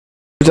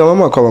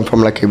Mama come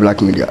from like a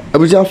black media.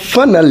 Abuja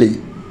finally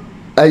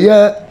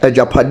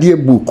Agyapade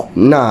book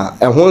na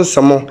ehon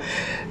samo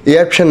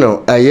ye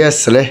channel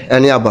ayesle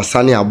ene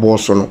abasane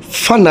aboso no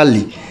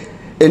finally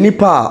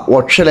enipa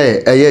wo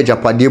twere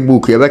Agyapade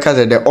book ye beka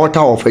say the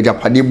author of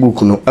Agyapade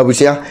book no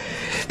abusia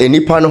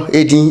enipa no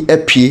edin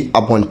apie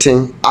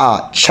abonten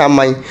a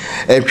chairman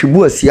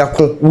twibu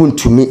asiako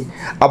Wontumi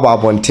aba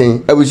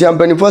abonten abusia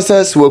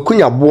benefactors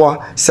wakunya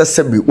boa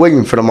sesebi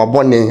wayimframa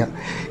bone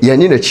ye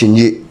ni na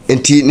chinye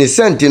enti ne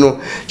senti no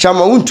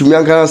chairman Wontumi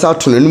ankara sa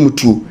to nanum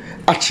tu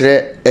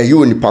akire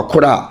eyo nipa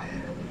kora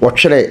wo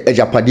twere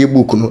Agyapade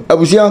book no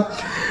abusia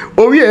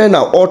owie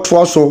na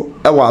otoa so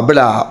ewa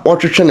abela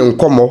otwetwe ne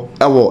nkomo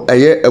ewo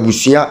eye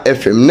abusia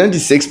FM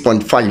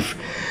 96.5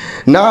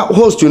 na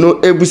host no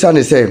ebusa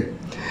ne say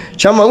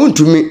Chama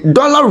Wontumi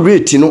dollar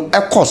rate no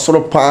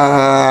ekosoro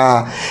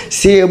pa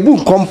se ebu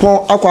nkompon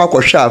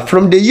akwa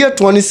from the year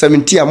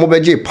 2017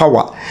 amobeje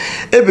power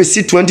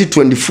ebesi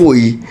 2024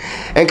 yi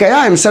enka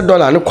ya im say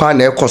dollar no kwa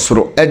na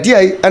ekosoro ede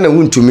ai ana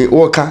Wontumi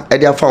woka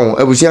ede afa ho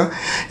abusia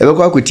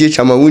ebekwa akotie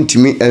Chama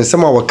Wontumi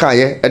ensema woka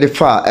ye ede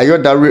fa eyo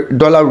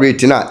dollar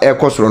rate na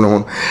ekosoro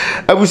no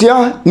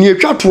abusia ni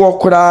etwato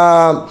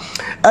kora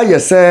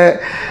ayese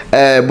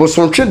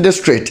Bosontwe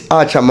district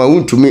a Chama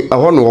Wontumi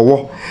eho no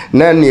wo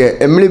na ne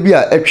emre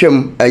a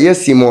etwam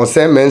ayesi mo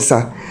se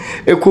mensa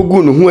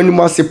ekogu no hu anim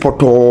ase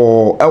poto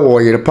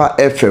ewo Yerepa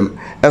FM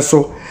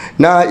eso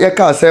na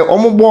yeka se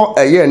ombo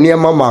eye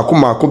niema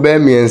mako be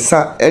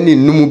miensa eni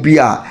numu bi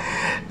a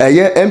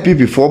eye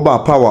NPP for ba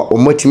power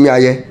omotimi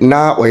aye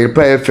na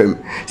Yerepa FM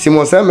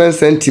simo se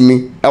mensa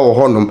ntimi ewo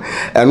honom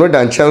eno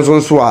dan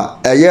chenso so a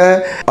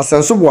eye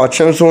asenso bo a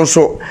chenso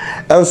so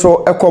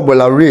enso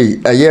ekobola rei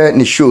eye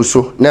ni show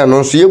so na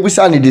no so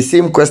yebusa ni the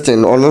same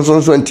question ono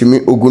so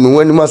ntimi ogunu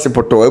hu anim ase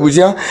poto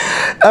ebusia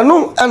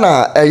eno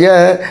ana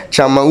eye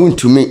Chama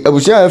Wontumi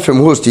abusia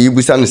FM host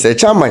yibusa no se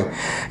chairman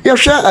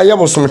yehwe eye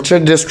Bosontwe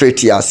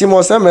district ya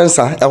simo se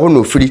mensa eho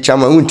no free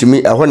Chama Wontumi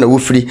eho na wo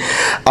free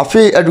afi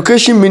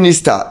education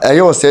minister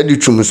eye o se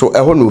ditwum so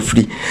eho no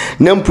free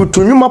na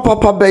mputunwuma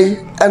papa bay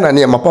ena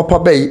ne mapapa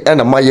bay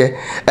ena maye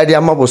ede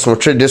ama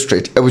Bosontwe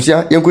district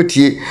abusia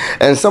yenkotie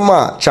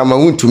ensama Chama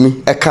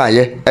Wontumi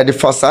ekaye ede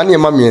fasa ne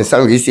ma miensa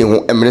wesi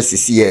ho emre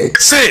sisiye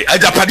say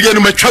Agyapade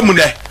no matwamu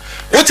ne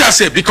what I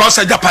say because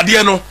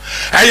Agyapade no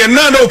aye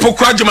na na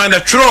opoku agema na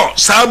twro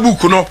sa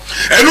book no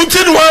enu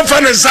ti no wan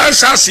fa ne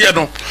sanse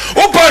no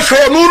opa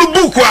show no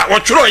book a wo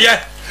twro ye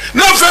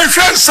na fa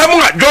hwe nsam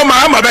a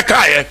doma ama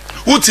beka ye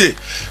uti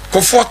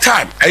ko for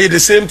time aye the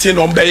same thing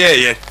on be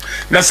ye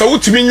na sa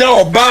utimi nya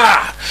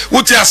oba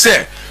uti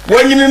ase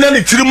wanyini na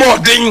ne tiri mo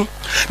den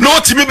na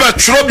otimi ba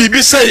twro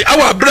bibi sei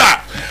awa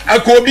bra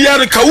akobia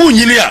ne ka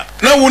wunyini a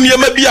na woni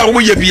ma bia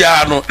wo ye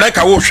bia no na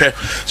ka wo hwe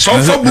so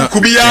fa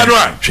buku bia no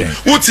a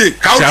uti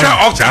ka wo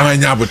hwe okta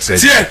nya botse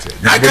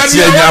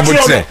nya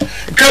botse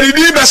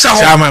karidi be sa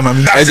ho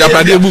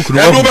Agyapade book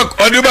no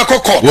odi be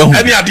kokko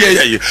ani ade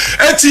ye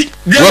enti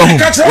dia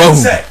ka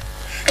tse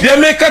dia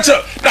me ka tse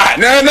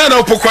na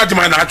opoku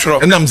adima na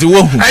atro enam ze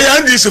wo hu aya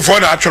ndisi fo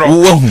na atro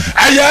wo hu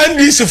aya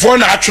ndisi fo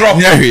na atro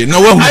nya hwe na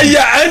wo hu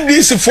aya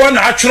ndisi fo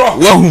na atro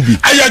wo hu bi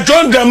aya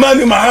John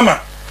Dramani Mahama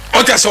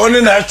oka so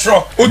one na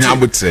atro nya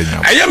botse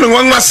nya aya me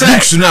nwanwa se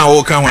books na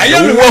wo kan wa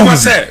aya me nwanwa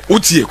se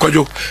otie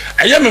kwadwo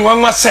aya me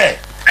nwanwa se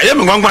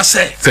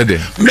sede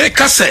me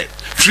ka se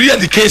free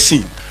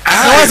education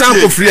was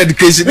am free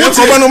education no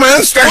ko no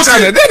man structure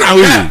na dey na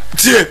we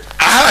tie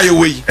aha ye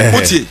we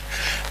otie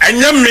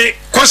anya me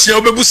kwase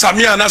obebu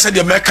samia na se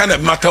de meka na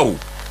matter o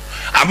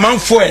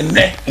amanfo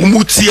enne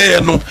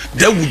umutie no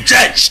they will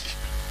judge.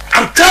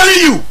 I'm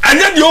telling you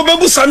anya de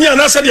obebu samia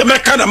na se de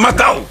meka na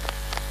matter o.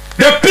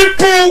 The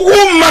people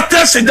who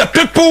matters is the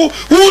people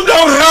who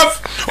don't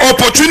have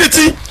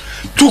opportunity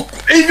to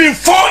even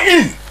fall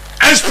in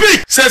and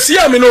speak. Says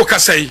here me no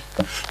kasai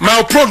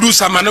my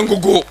producer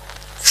manangogo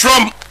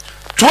from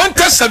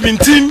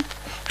 2017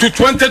 to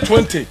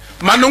 2020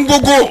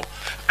 manangogo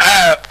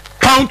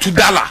pound to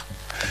dollar.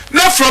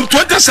 Now from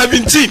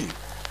 2017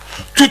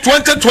 to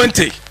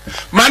 2020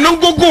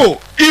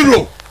 manangogo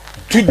euro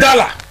to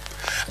dollar,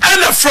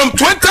 and from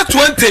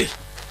 2020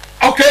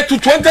 okay to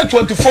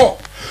 2024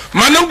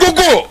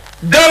 manangogo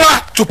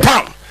dollar to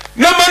pound.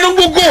 Now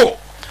manangogo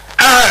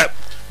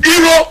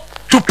euro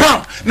to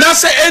pound. Now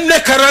say any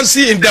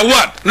currency in the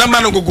world na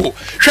manangogo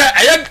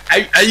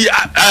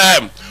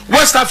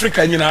West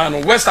Africa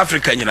nyina West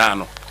Africa nyina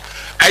no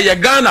aye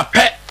Ghana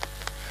pe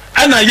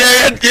ana ye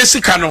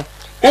yesika no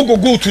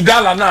ogogo to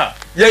dollar na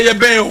ye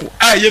ben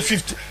aye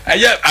 50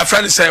 aye a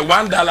friend say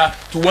 $1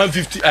 to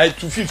 150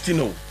 to 50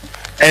 no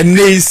and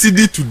they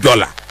cedi to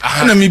dollar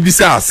ana mi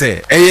bisa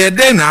say eye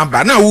den na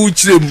ba na wo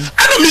kire mu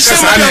ana mi say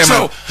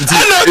ana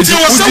ti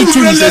wo say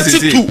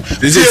related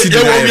to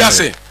ye wo bi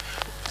ase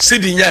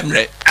cedi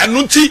nyamre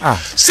anunti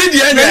cedi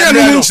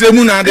nyamre no kire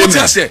mu na de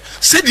me say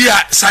cedi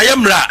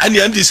sayemra ani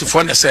andisi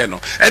for na say no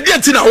e dey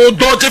ntina wo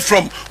dodge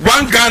from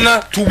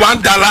 $1 to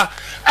 $1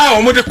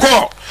 omode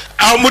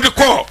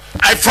call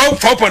I found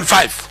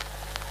 4.5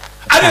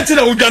 I didn't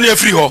know we done here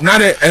free ho na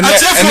de ene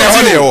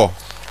ho de wo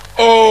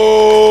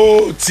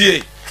oh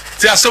tie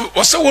ase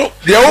wose wo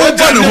de wo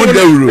ba no ho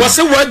dawuro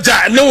wose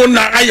waja ne wo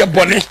na aye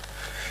bone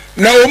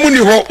na omuni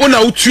ho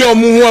una utu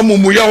omu ho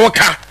amumu ya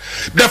woka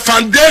the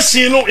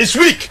foundation no is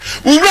weak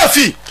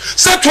urafi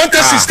say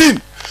 2016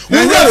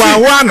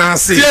 wa na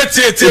say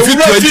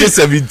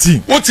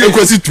 2017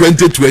 ekosi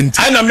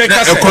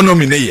 2020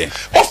 economy ne ye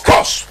of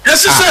course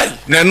yes say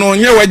na no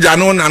nye waja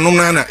no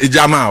nanom na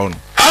ejama ho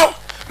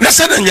na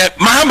say na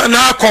mahama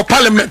na call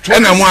parliament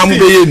na mo amu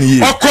be ye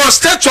ni of course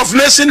state of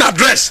nation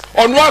address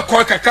on wa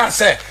call kaka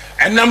say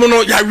enam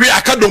no ya we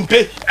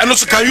akadompe eno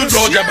so can you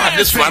draw about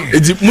this one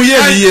mu ye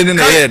ni ye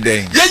na ye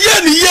den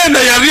ye ni ye na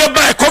ya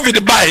by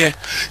covid by ye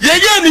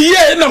ni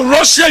ye na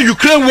Russia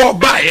Ukraine war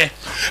by ye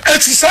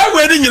it's say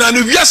we ni nyina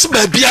no wiase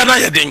ba bia na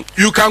ye den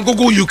you can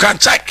google you can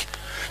check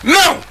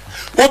now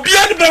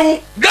obia de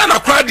be Ghana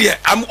crowd here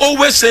I'm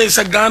always saying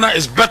say Ghana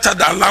is better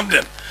than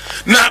London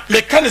na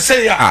me can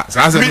say ya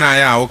say na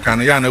ya o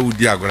kan ya na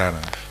wudi agora na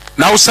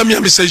now some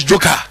message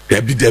joker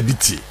dabi dabi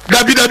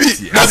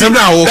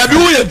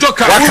wo ye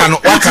joker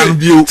wakan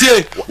bio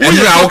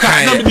onu a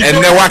wakan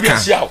enne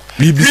wakan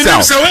bibisa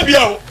we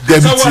bia o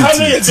dabi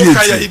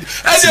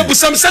e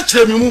busam sa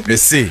kyeremi mu me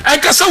say en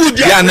kasa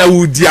wudi ya na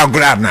wudi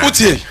agora na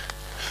otie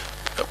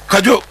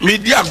kajo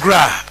media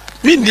agora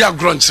media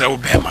agora nkyere wo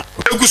bema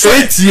eguso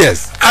 8 years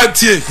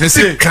atie me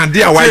say kan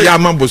dia wa ya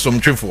amabosom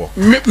twefo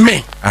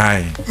me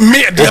ai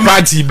me the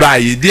party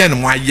buy dia na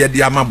mo aye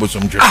dia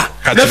amabosom twefo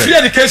the free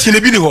education e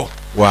bi ni ho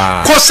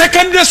wow ko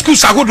secondary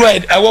schools agodo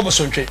e wo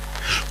bosontwe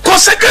ko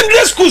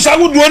secondary schools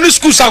agodo ni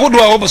schools agodo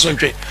e wo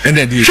bosontwe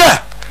ene di sure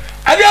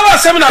ade ba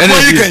seminar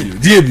for you can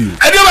die bi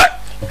ade ba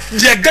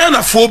je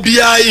Ghana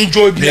phobia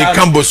enjoy bi me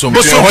kan bosom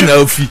ho na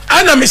ofi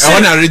ana me say ho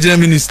na regional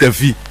minister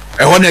fi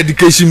on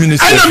education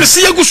minister ana me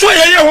say yeguso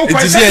ye ho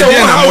kwan say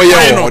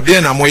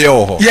de na moye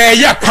ho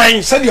ye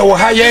kwan say de wo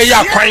ha ye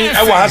kwan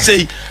e wo ha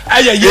say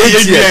aye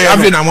ye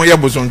abi na moye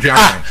bosontwe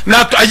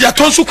na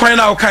ayatonsu kwan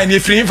na wo kan na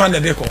efiri fan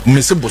de ko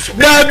me say bosom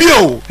da bi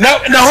o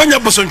na honya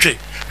bosontwe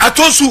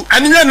atonsu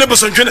anenya ne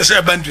bosontwe na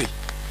say bandre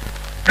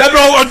da bi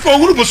o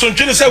wuru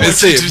bosontwe na say wo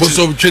say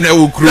bosontwe na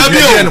wo kru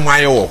de na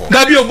moye ho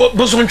da bi o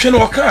bosontwe na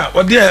wo ka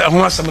o de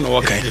ho asem na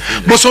wo kan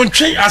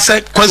bosontwe as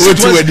a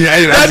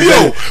constituency da bi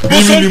o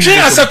bosontwe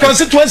as a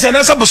constituency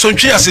na say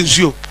bosontwe as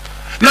nsuo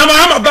na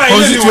mahama ba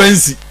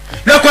constituency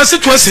na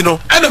constituency no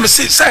ana me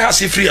say has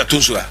free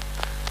atonsu a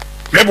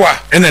meboa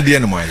ena de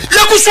na moye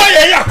yeguso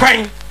ye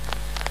akwan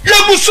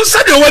yeguso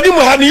se de wadi mo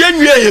ha ne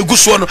yenwie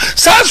yeguso no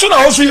sa so na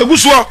ho so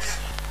yeguso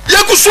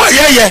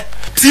ye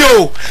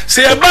tio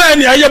se e ba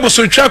ni aye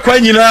bosontwa kwa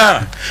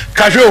nyina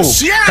kahwe o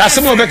ka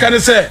se mo beka ne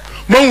se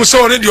mo hu se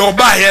one de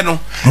oba ye no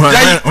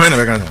why na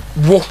beka no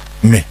wo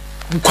me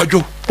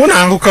kwadwo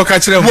una anko ka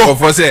kire mo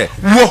for say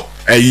wo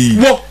ayi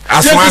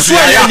aswansi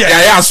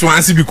ya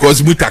aswansi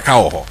because mutaka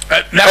ho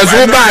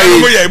ezo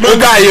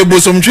ba ye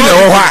bosomtwe na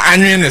ho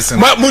anwen ne sen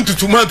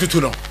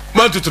muntutu no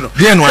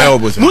de no ayo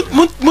bosom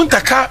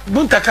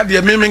muntaka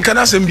de me kan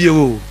asem bie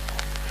o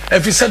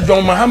if he said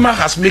John Mahama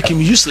has make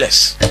him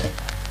useless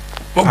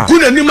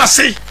waguna ni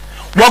masei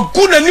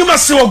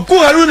wagu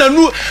haruna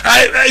nu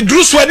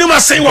druswa ni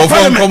masei wa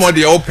parliament komo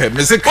de open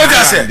me se kan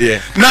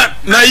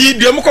na yi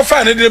de mo ko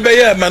fa ne de be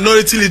ye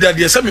minority leader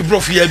de se me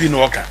brof ya bi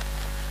no oka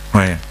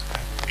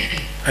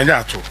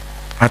anya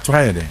ato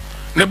aye de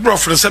ne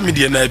brof ne se me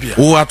de na bia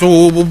o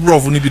ato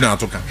brof ni bi na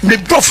ato kan me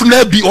brof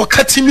na bi o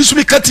kati mi so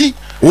me kati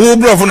o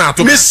brof na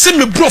ato me se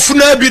me brof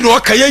na bi no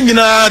oka ye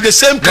nyina the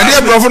same time na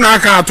de brof na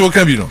aka ato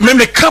kan bi no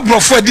me ka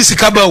brof e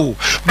disika ba o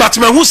but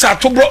me hu sa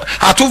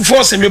ato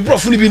force me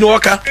brof ni bi no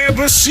oka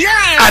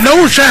ana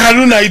wo hwa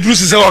haruna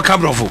idrusi se oka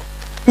brof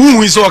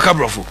hu se oka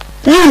brof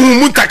hu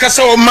mutaka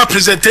se o ma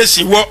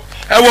presentation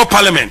wo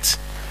parliament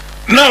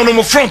now no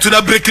mo front to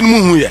that breaking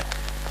mu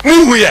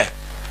hu ye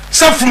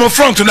some from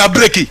front to that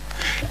breaking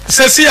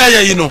say see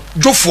aye you know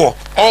Jofo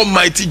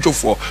almighty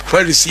Jofo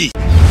where is he